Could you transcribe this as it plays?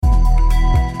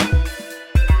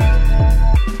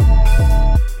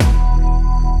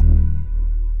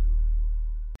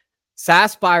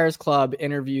SaaS Buyers Club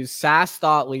interviews SaaS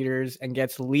thought leaders and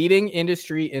gets leading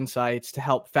industry insights to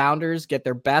help founders get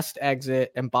their best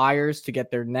exit and buyers to get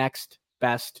their next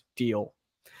best deal.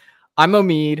 I'm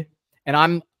Omid, and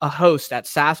I'm a host at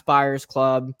SaaS Buyers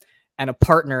Club and a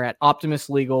partner at Optimus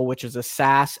Legal, which is a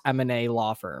SaaS M&A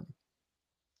law firm.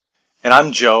 And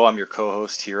I'm Joe. I'm your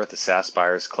co-host here at the SaaS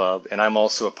Buyers Club, and I'm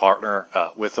also a partner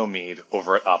with Omid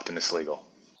over at Optimus Legal.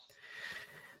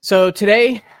 So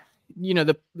today,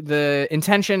 the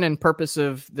intention and purpose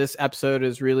of this episode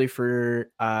is really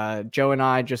for Joe and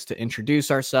I just to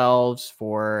introduce ourselves,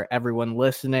 for everyone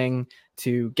listening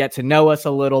to get to know us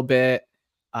a little bit.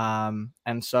 And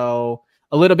so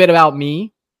a little bit about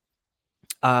me.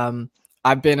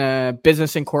 I've been a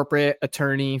business and corporate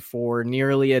attorney for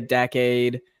nearly a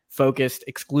decade, focused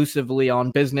exclusively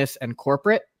on business and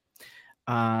corporate.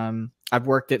 I've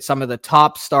worked at some of the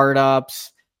top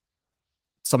startups,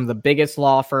 some of the biggest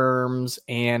law firms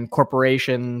and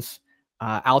corporations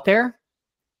out there.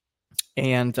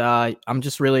 And I'm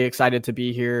just really excited to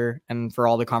be here and for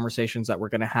all the conversations that we're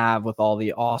going to have with all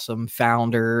the awesome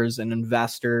founders and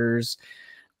investors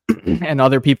and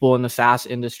other people in the SaaS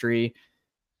industry.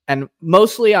 And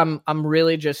mostly I'm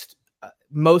really just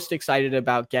most excited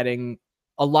about getting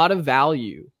a lot of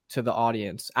value to the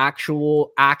audience,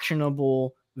 actual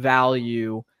actionable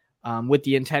value, with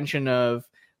the intention of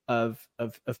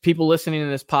people listening to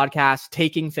this podcast,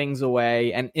 taking things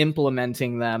away and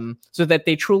implementing them so that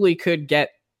they truly could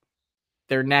get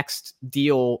their next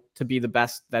deal to be the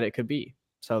best that it could be.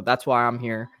 So that's why I'm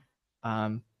here.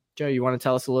 Joe, you want to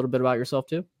tell us a little bit about yourself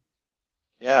too?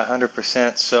 Yeah,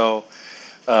 100%. So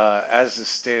as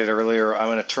stated earlier,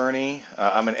 I'm an attorney.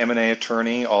 I'm an M&A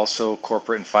attorney, also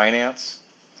corporate and finance.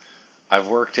 I've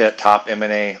worked at top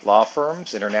M&A law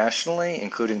firms internationally,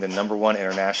 including the #1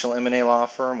 international M&A law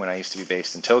firm when I used to be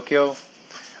based in Tokyo.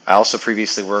 I also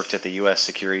previously worked at the U.S.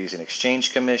 Securities and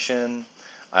Exchange Commission.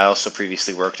 I also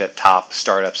previously worked at top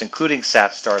startups, including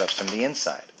SaaS startups from the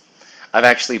inside. I've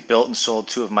actually built and sold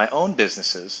 2 of my own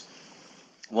businesses,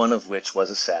 one of which was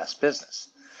a SaaS business.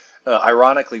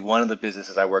 Ironically, one of the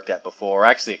businesses I worked at before,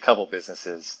 actually a couple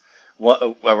businesses,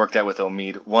 I worked at with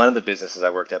Omid. One of the businesses I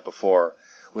worked at before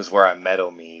was where I met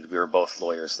Omid. We were both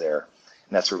lawyers there,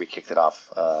 and that's where we kicked it off,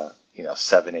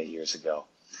 7-8 years ago.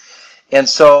 And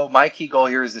so my key goal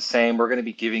here is the same. We're going to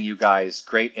be giving you guys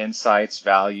great insights,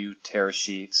 value, tear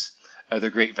sheets, other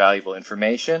great valuable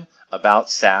information about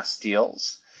SaaS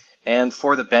deals, and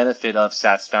for the benefit of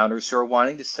SaaS founders who are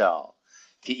wanting to sell,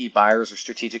 PE buyers or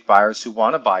strategic buyers who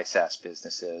want to buy SaaS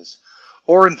businesses,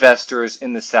 or investors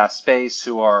in the SaaS space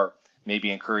who are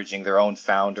maybe encouraging their own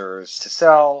founders to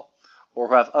sell or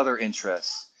who have other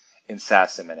interests in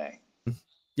SaaS M&A.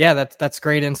 Yeah, that's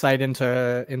great insight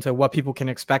into what people can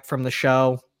expect from the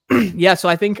show. Yeah, so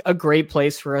I think a great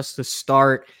place for us to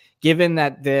start, given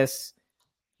that this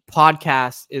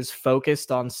podcast is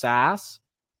focused on SaaS,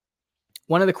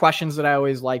 one of the questions that I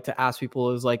always like to ask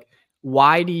people is like,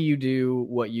 why do you do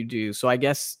what you do? So I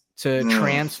guess to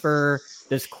transfer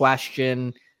this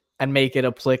question and make it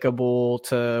applicable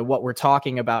to what we're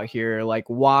talking about here, like,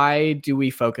 why do we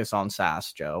focus on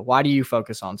SaaS, Joe? Why do you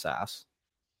focus on SaaS?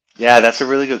 Yeah, that's a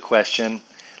really good question.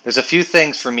 There's a few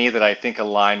things for me that I think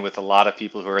align with a lot of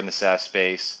people who are in the SaaS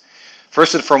space.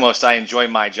 First and foremost, I enjoy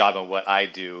my job and what I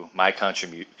do, my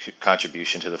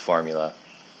contribution to the formula.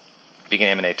 Being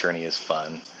an M&A attorney is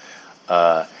fun.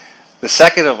 The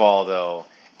second of all, though,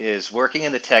 is working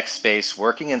in the tech space,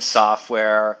 working in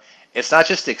software. It's not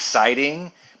just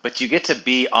exciting, but you get to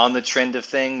be on the trend of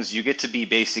things. You get to be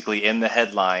basically in the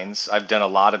headlines. I've done a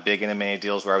lot of big M&A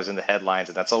deals where I was in the headlines,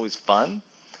 and that's always fun.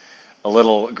 A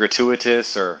little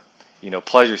gratuitous or,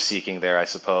 pleasure seeking there, I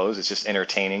suppose. It's just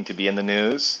entertaining to be in the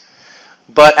news.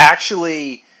 But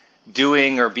actually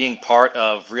doing or being part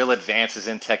of real advances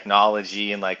in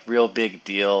technology and like real big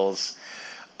deals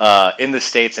in the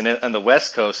States and on the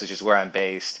West Coast, which is where I'm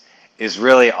based, is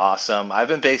really awesome. I've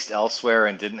been based elsewhere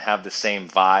and didn't have the same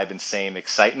vibe and same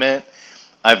excitement.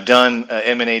 I've done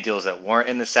M&A deals that weren't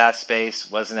in the SaaS space,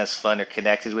 wasn't as fun or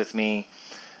connected with me.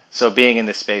 So being in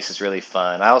this space is really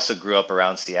fun. I also grew up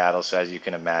around Seattle, so as you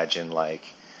can imagine,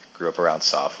 grew up around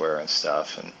software and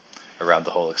stuff and around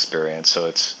the whole experience. So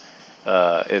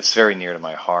it's very near to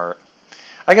my heart.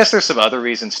 I guess there's some other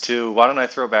reasons too. Why don't I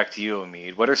throw back to you,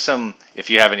 Omid? What are some, if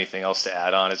you have anything else to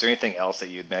add on, is there anything else that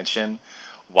you'd mention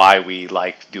why we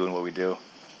like doing what we do?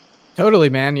 Totally,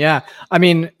 man. Yeah. I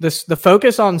mean, the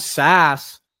focus on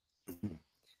SaaS,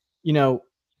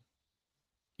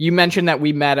 you mentioned that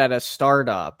we met at a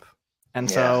startup. And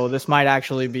so this might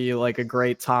actually be like a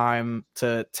great time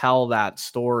to tell that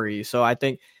story. So I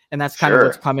think, and that's kind of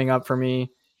what's coming up for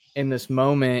me. in this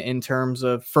moment in terms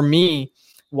of, for me,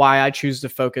 why I choose to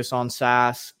focus on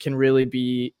SaaS can really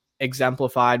be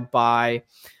exemplified by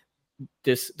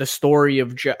the story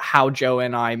of how Joe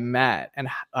and I met, and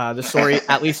the story,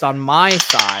 at least on my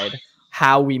side,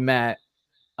 how we met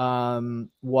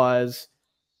was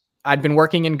I'd been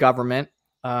working in government.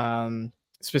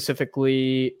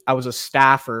 Specifically, I was a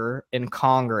staffer in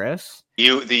Congress.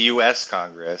 The U.S.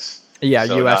 Congress. Yeah,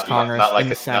 So U.S. Congress in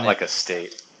the Senate. Not like a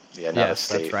state. Yeah, not a Yes,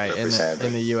 that's state right. representative.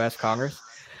 In the U.S. Congress.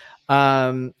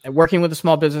 Working with the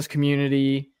small business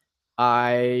community,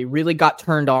 I really got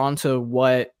turned on to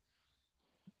what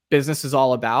business is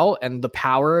all about and the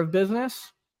power of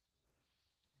business,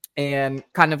 and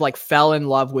kind of like fell in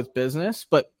love with business,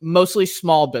 but mostly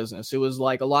small business. It was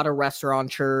like a lot of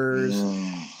restaurateurs.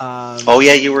 Oh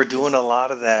yeah, you were doing a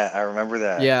lot of that. I remember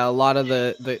that. Yeah, a lot of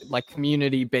the like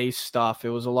community based stuff. It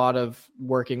was a lot of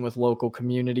working with local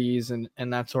communities and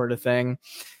that sort of thing.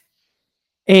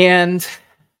 And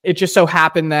it just so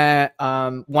happened that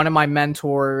one of my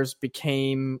mentors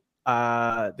became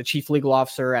the chief legal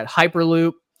officer at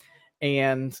Hyperloop,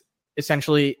 and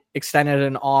essentially extended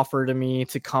an offer to me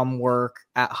to come work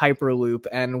at Hyperloop.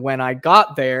 And when I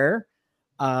got there,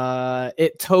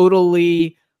 it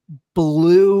totally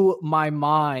blew my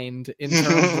mind in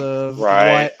terms of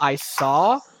Right. what I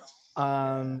saw,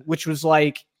 which was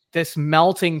like this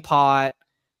melting pot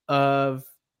of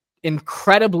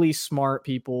incredibly smart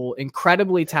people,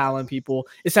 incredibly talented people,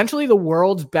 essentially the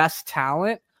world's best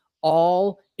talent,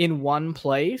 all in one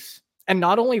place. And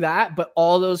not only that, but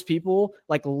all those people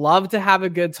like love to have a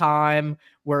good time.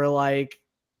 Were like,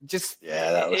 just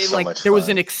that was so like much there fun. was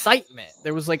an excitement.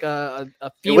 There was like a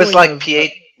feeling. It was like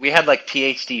we had like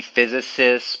PhD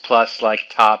physicists plus like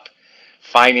top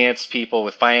finance people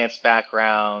with finance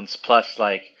backgrounds plus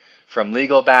like from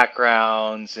legal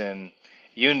backgrounds, and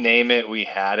you name it, we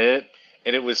had it.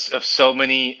 And it was of so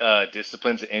many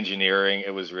disciplines of engineering.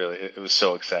 It was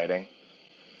so exciting.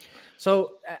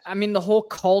 So, I mean, the whole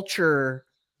culture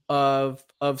of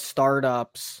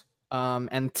startups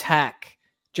and tech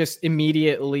just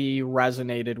immediately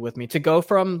resonated with me. To go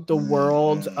from the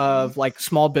world of like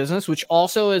small business, which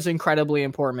also is incredibly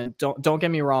important. Don't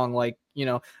get me wrong. Like,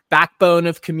 backbone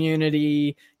of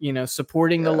community,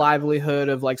 supporting the livelihood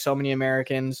of like so many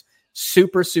Americans,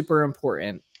 super, super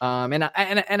important. And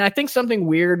I think something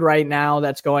weird right now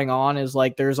that's going on is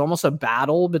like there's almost a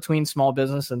battle between small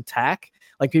business and tech.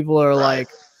 Like people are like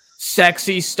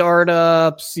sexy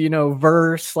startups,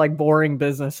 verse like boring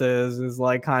businesses is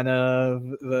like kind of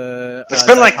the. It's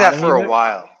been like that for a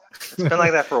while. It's been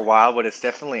like that for a while, but it's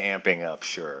definitely amping up.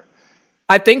 Sure.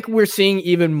 I think we're seeing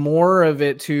even more of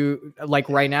it too, like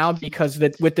right now, because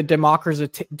with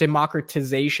the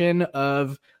democratization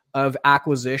of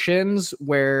acquisitions,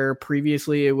 where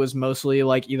previously it was mostly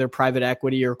like either private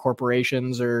equity or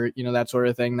corporations or that sort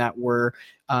of thing that were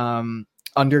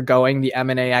undergoing the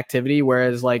M&A activity,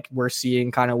 whereas like we're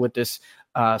seeing kind of with this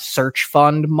search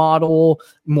fund model,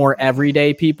 more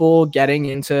everyday people getting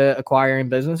into acquiring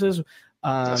businesses.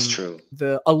 That's true.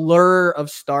 The allure of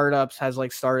startups has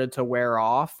like started to wear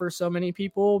off for so many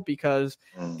people because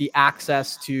the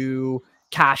access to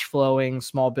cash flowing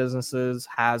small businesses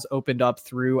has opened up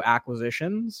through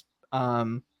acquisitions.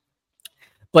 But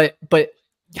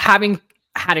having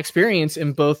had experience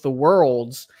in both the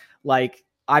worlds, like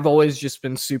I've always just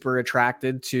been super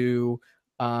attracted to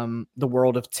the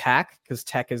world of tech, because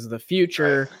tech is the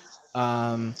future.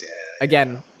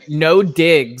 Again, no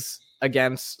digs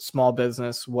against small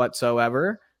business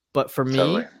whatsoever, but for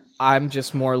me, I'm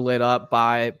just more lit up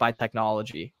by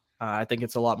technology. I think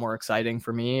it's a lot more exciting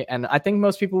for me, and I think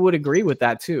most people would agree with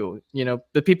that too.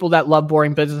 The people that love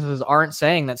boring businesses aren't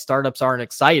saying that startups aren't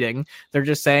exciting. They're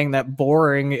just saying that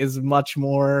boring is much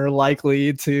more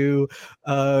likely to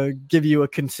give you a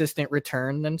consistent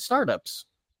return than startups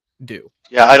do.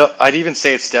 Yeah, I'd even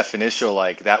say it's definitional.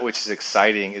 Like that which is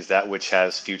exciting is that which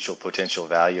has future potential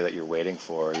value that you're waiting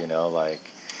for. And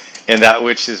that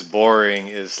which is boring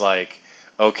is like,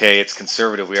 okay, it's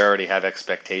conservative. We already have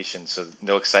expectations, so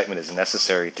no excitement is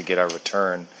necessary to get our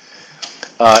return.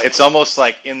 It's almost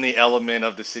like in the element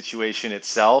of the situation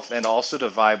itself, and also to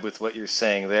vibe with what you're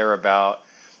saying there about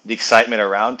the excitement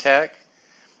around tech.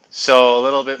 So a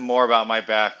little bit more about my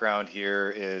background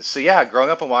here is, so yeah, growing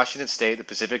up in Washington State, the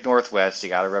Pacific Northwest, you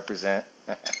got to represent.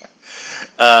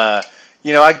 I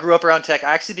grew up around tech.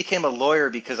 I actually became a lawyer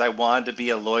because I wanted to be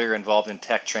a lawyer involved in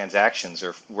tech transactions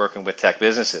or working with tech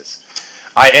businesses.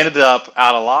 I ended up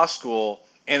out of law school,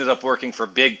 ended up working for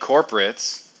big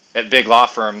corporates at big law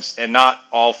firms, and not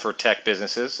all for tech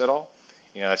businesses at all.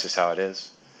 That's just how it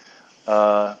is.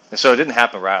 And so it didn't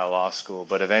happen right out of law school,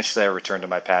 but eventually I returned to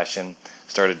my passion,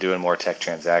 started doing more tech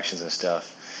transactions and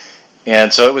stuff.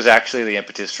 And so it was actually the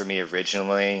impetus for me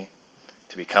originally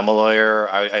to become a lawyer.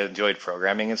 I enjoyed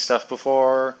programming and stuff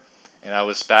before, and I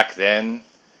was back then.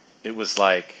 It was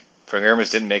like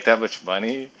programmers didn't make that much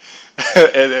money,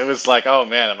 and it was like, oh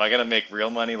man, am I gonna make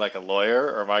real money like a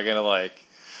lawyer, or am I gonna like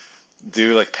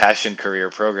do like passion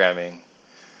career programming?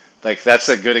 Like that's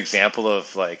a good example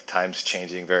of like times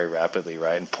changing very rapidly,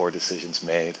 right? And poor decisions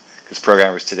made. Because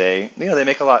programmers today, they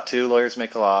make a lot too. Lawyers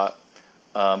make a lot.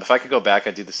 If I could go back,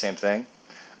 I'd do the same thing.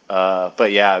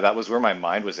 But yeah, that was where my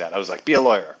mind was at. I was like, be a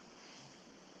lawyer.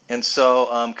 And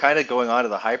so, kind of going on to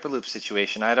the Hyperloop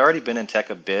situation, I had already been in tech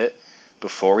a bit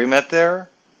before we met there.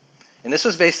 And this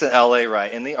was based in LA,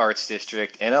 right? In the arts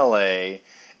district in LA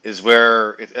is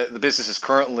where the business is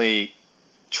currently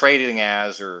trading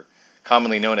as, or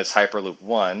commonly known as Hyperloop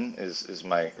One, is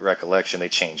my recollection. They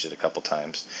changed it a couple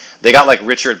times. They got like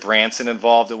Richard Branson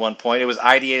involved at one point. It was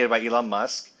ideated by Elon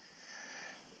Musk.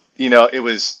 It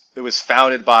was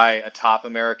founded by a top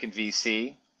American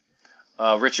VC.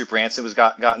 Richard Branson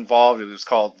got involved. It was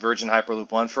called Virgin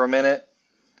Hyperloop One for a minute.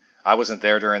 I wasn't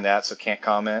there during that, so can't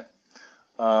comment.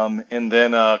 And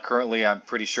then currently, I'm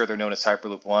pretty sure they're known as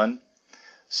Hyperloop One.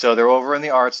 So they're over in the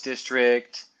arts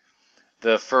district.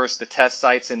 The test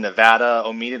site's in Nevada.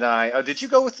 Omid and I. Oh, did you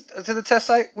go to the test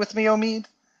site with me, Omid?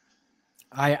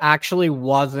 I actually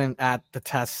wasn't at the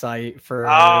test site for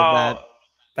Oh,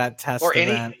 that test or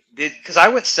event. because I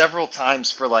went several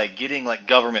times for like getting like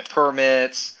government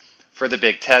permits for the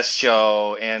big test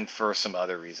show and for some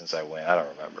other reasons I went. I don't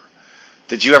remember.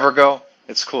 Did you ever go?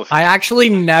 It's cool if you. I actually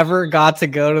never got to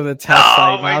go to the test Oh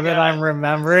site. my Now that I'm God.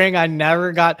 remembering, I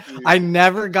never got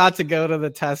to go to the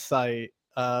test site.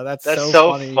 That's That's so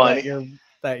so funny funny.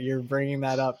 that you're bringing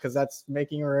that up, because that's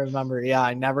making me remember. Yeah,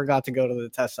 I never got to go to the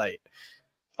test site.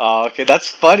 Oh, okay, that's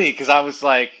funny because I was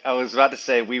about to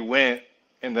say we went,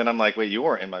 and then I'm like, wait, you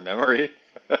weren't in my memory.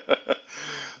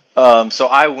 So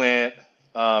I went.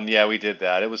 Yeah, we did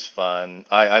that. It was fun.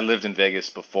 I lived in Vegas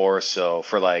before, so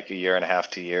for like a year and a half,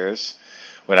 2 years,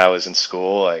 when I was in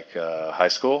school, like high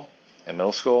school and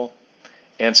middle school.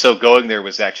 And so going there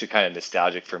was actually kind of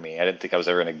nostalgic for me. I didn't think I was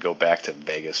ever going to go back to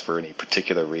Vegas for any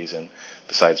particular reason,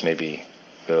 besides maybe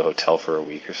go to a hotel for a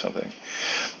week or something.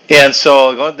 And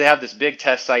so they have this big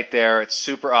test site there. It's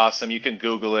super awesome. You can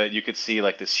Google it. You could see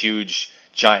like this huge,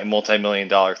 giant,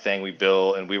 multi-million-dollar thing we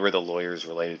built, and we were the lawyers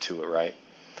related to it, right,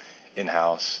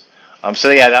 in-house. So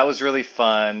yeah, that was really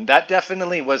fun. That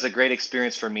definitely was a great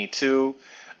experience for me too,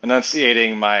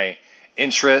 enunciating my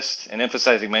interest and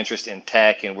emphasizing my interest in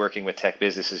tech and working with tech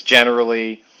businesses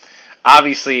generally.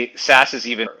 Obviously, SaaS is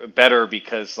even better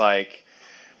because like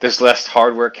there's less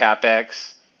hardware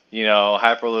capex.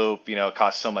 Hyperloop,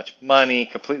 costs so much money,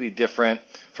 completely different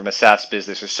from a SaaS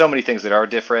business. There's so many things that are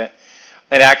different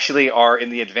and actually are in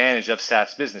the advantage of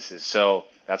SaaS businesses. So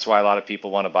that's why a lot of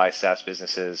people want to buy SaaS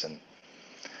businesses, and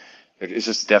it's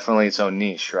just definitely its own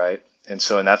niche, right? And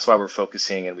that's why we're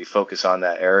focusing, and we focus on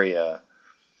that area.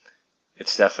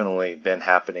 It's definitely been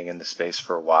happening in the space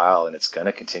for a while, and it's going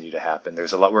to continue to happen.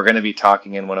 There's a lot. We're going to be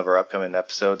talking in one of our upcoming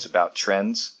episodes about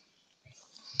trends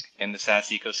in the SaaS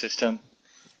ecosystem.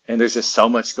 And there's just so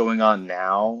much going on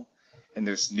now, and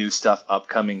there's new stuff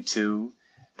upcoming too.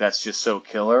 That's just so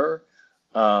killer.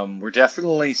 We're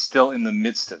definitely still in the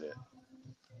midst of it,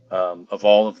 of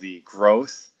all of the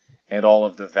growth and all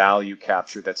of the value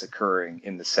capture that's occurring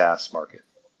in the SaaS market.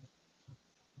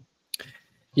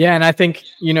 Yeah, and I think,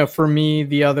 for me,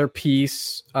 the other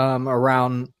piece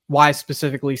around why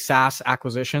specifically SaaS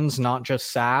acquisitions, not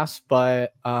just SaaS,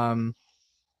 but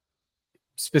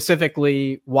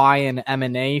specifically why an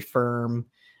M&A firm,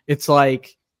 it's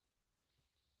like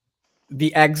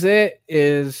the exit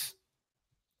is,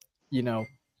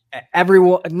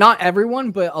 everyone, not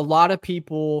everyone, but a lot of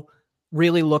people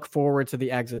really look forward to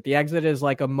the exit. The exit is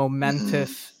like a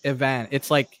momentous event. It's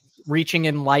like reaching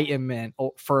enlightenment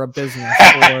for a business,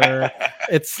 or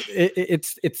it's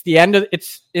the end of,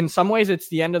 it's in some ways it's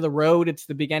the end of the road. It's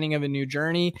the beginning of a new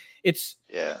journey.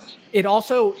 It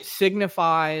also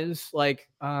signifies like,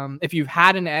 if you've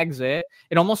had an exit,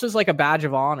 it almost is like a badge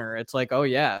of honor. It's like, oh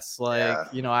yes, like,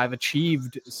 I've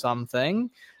achieved something.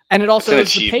 And it also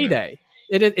is the payday.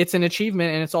 It's an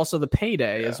achievement, and it's also the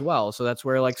payday as well. So that's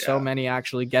where like so many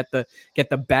actually get the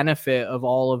benefit of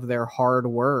all of their hard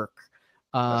work.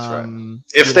 That's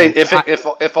right.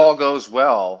 If all goes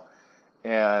well,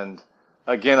 and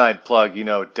again, I'd plug,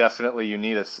 definitely you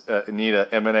need a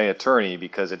M&A attorney,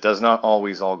 because it does not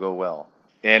always all go well.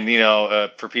 And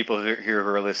for people here who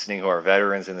are listening who are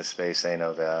veterans in the space, they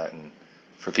know that. And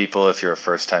For people, if you're a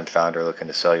first-time founder looking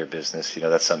to sell your business,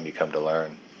 that's something you come to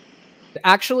learn.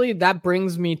 Actually, that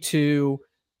brings me to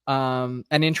an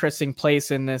interesting place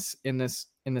in this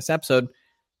episode.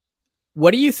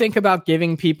 What do you think about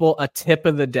giving people a tip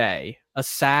of the day, a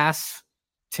SaaS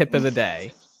tip of the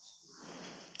day?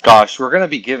 Gosh, we're going to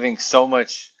be giving so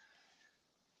much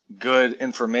good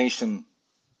information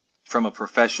from a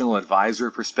professional advisor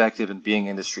perspective and being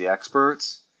industry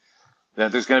experts that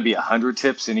there's going to be 100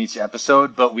 tips in each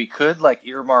episode, but we could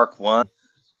earmark one.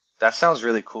 That sounds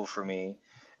really cool for me.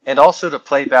 And also to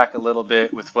play back a little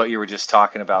bit with what you were just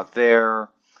talking about there.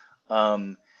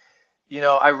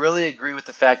 I really agree with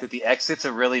the fact that the exit's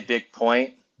a really big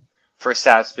point for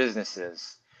SaaS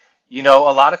businesses. A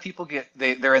lot of people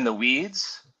they're in the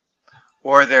weeds,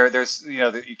 or there's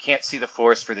you can't see the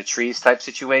forest for the trees type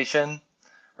situation,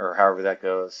 or however that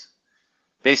goes.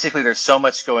 Basically, there's so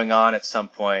much going on at some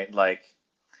point,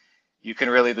 you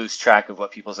can really lose track of what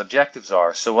people's objectives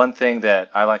are. So one thing that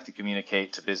I like to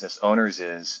communicate to business owners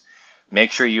is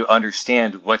make sure you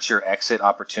understand what your exit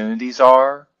opportunities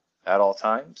are at all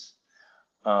times.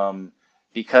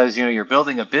 Because you're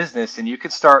building a business and you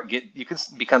can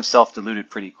become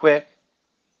self-deluded pretty quick.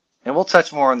 And we'll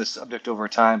touch more on the subject over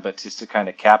time, but just to kind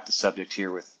of cap the subject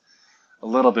here with a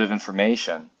little bit of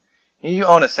information. You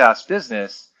own a SaaS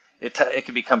business, it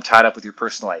can become tied up with your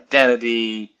personal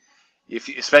identity.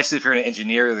 Especially if you're an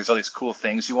engineer, there's all these cool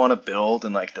things you want to build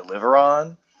and deliver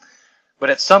on. But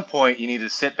at some point, you need to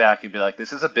sit back and be like,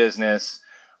 this is a business.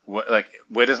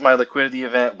 What is my liquidity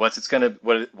event? What is it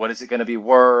going to be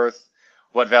worth?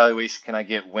 What valuation can I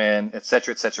get when, et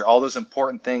cetera, et cetera. All those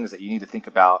important things that you need to think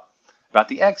about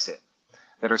the exit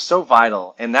that are so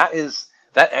vital. And that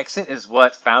exit is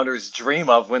what founders dream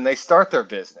of when they start their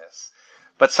business.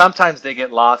 But sometimes they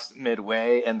get lost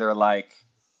midway and they're like,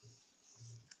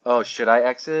 oh, should I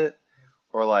exit?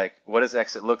 Or what does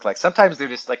exit look like? Sometimes they're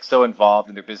just so involved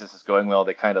and their business is going well,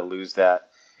 they kind of lose that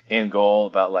end goal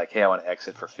about hey, I want to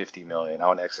exit for 50 million. I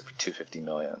want to exit for 250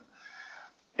 million.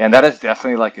 And that is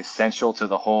definitely essential to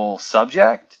the whole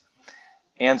subject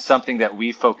and something that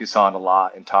we focus on a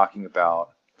lot in talking about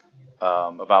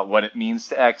what it means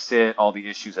to exit, all the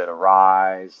issues that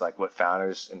arise, what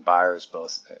founders and buyers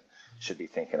both should be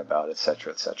thinking about, et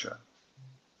cetera, et cetera.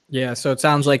 Yeah, so it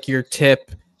sounds like your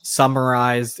tip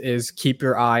summarized is keep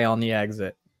your eye on the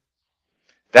exit.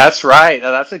 That's right.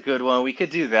 Now, that's a good one. We could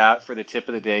do that for the tip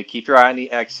of the day. Keep your eye on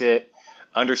the exit.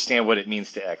 Understand what it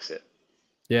means to exit.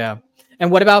 Yeah.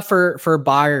 And what about for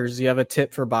buyers? Do you have a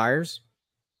tip for buyers?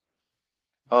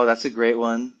 Oh, that's a great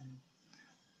one.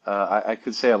 I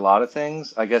could say a lot of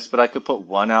things, I guess, but I could put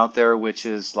one out there, which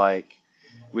is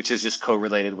just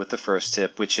correlated with the first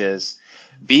tip, which is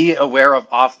be aware of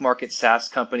off-market SaaS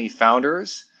company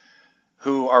founders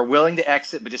who are willing to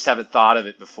exit but just haven't thought of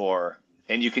it before.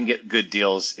 And you can get good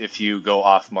deals if you go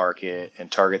off-market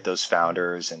and target those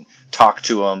founders and talk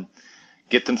to them,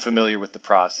 get them familiar with the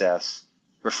process,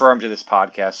 refer them to this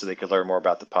podcast so they could learn more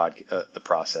about the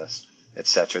process,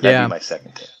 etc. That'd be my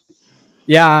second tip.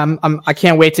 Yeah, I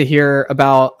can't wait to hear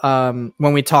about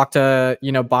when we talk to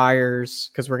buyers,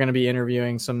 because we're going to be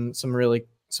interviewing some really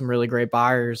great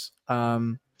buyers.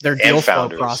 Their deal flow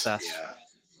process. Yeah.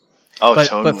 Oh,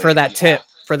 totally. But for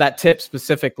that tip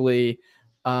specifically,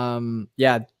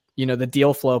 the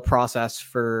deal flow process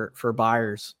for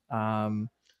buyers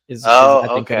is I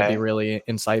think going to be really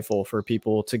insightful for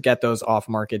people to get those off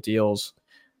market deals.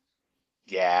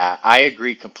 Yeah, I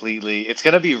agree completely. It's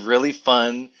going to be really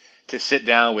fun to sit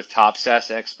down with top SaaS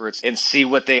experts and see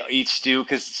what they each do,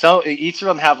 because each of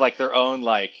them have their own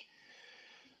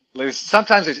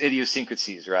sometimes there's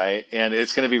idiosyncrasies, right? And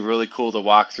it's going to be really cool to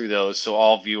walk through those, so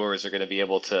all viewers are going to be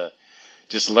able to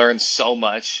just learn so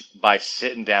much by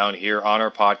sitting down here on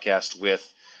our podcast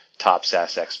with top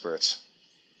SaaS experts.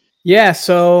 Yeah,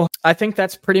 so I think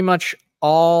that's pretty much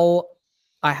all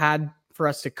I had for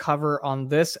us to cover on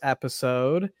this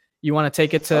episode. You want to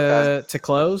take it to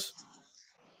close?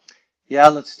 Yeah,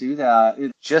 let's do that.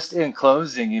 Just in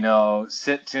closing,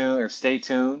 stay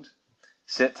tuned,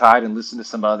 sit tight, and listen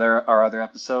to our other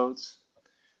episodes.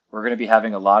 We're going to be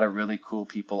having a lot of really cool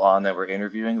people on that we're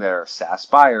interviewing that are SaaS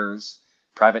buyers,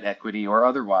 private equity or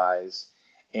otherwise,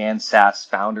 and SaaS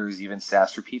founders, even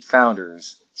SaaS repeat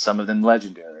founders, some of them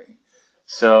legendary.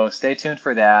 So stay tuned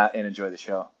for that and enjoy the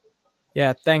show.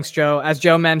 Yeah, thanks, Joe. As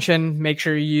Joe mentioned, make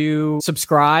sure you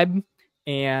subscribe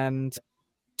and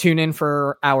tune in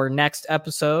for our next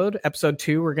episode. Episode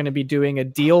 2, we're going to be doing a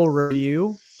deal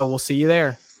review. So we'll see you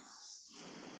there.